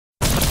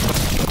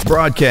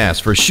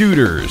broadcast for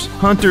shooters,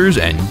 hunters,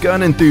 and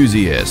gun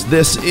enthusiasts.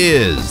 This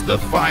is the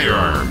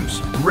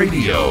Firearms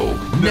Radio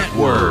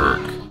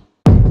Network.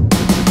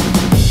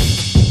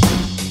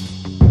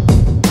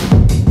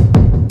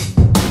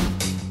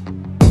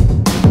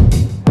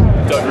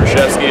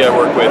 I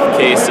work with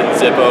Case and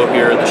Zippo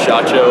here at the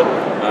SHOT Show.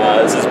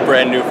 This is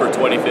brand new for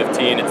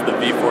 2015. It's the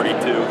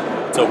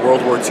V42. It's a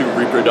World War II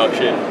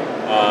reproduction,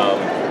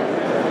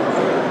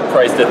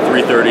 priced at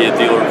 $330 at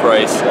dealer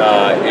price.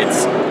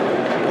 It's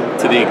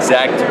to the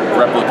exact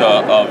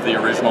replica of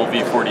the original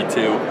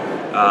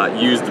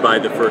V42 used by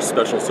the 1st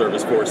Special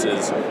Service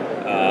Forces,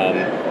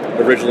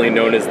 originally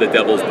known as the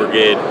Devil's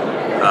Brigade.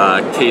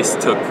 Case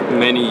took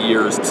many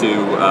years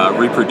to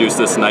reproduce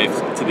this knife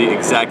to the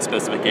exact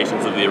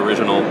specifications of the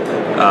original,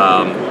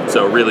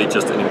 so really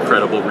just an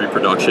incredible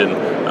reproduction.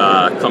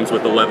 Comes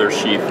with a leather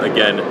sheath,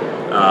 again,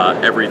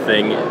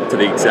 everything to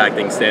the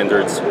exacting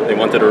standards. They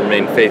wanted to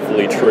remain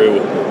faithfully true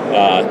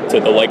to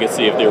the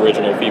legacy of the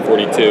original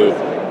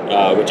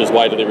V42, which is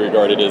widely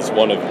regarded as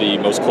one of the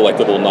most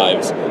collectible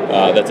knives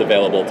that's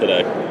available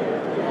today.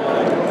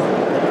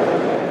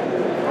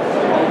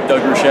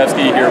 Doug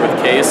Ruszewski here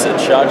with Case at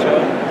SHOT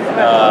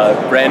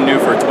Show. Brand new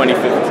for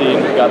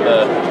 2015. We got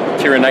the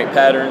Kira Knight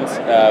patterns.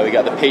 We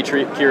got the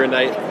Patriot Kira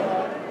Knight.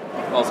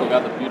 Also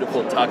got the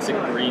beautiful Toxic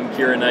Green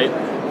Kira Knight.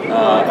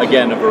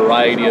 Again, a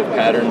variety of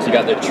patterns. You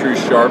got the True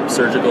Sharp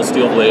surgical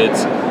steel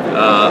blades.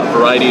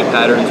 Variety of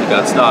patterns. We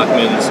got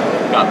Stockmans.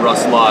 Got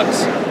Rust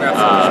Locks.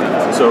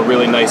 So a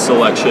really nice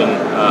selection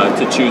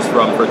to choose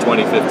from for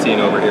 2015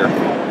 over here.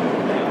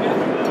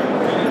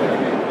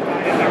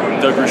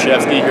 Doug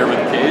Ruszewski here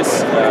with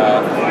Case.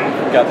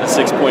 Got the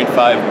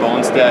 6.5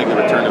 Bone Stag, the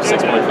return of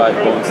 6.5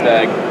 Bone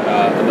Stag,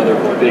 another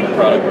big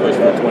product push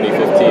for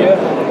 2015.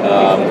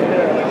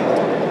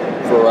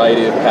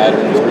 Variety of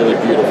patterns, really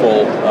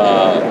beautiful.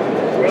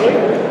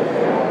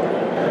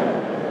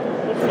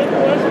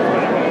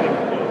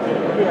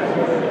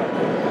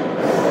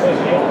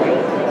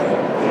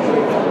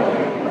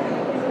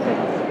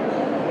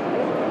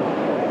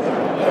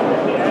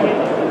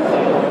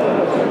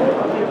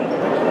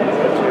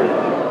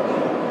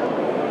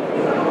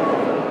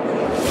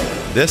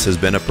 This has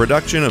been a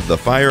production of the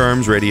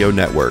Firearms Radio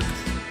Network.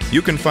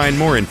 You can find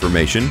more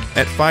information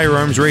at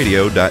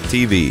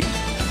firearmsradio.tv.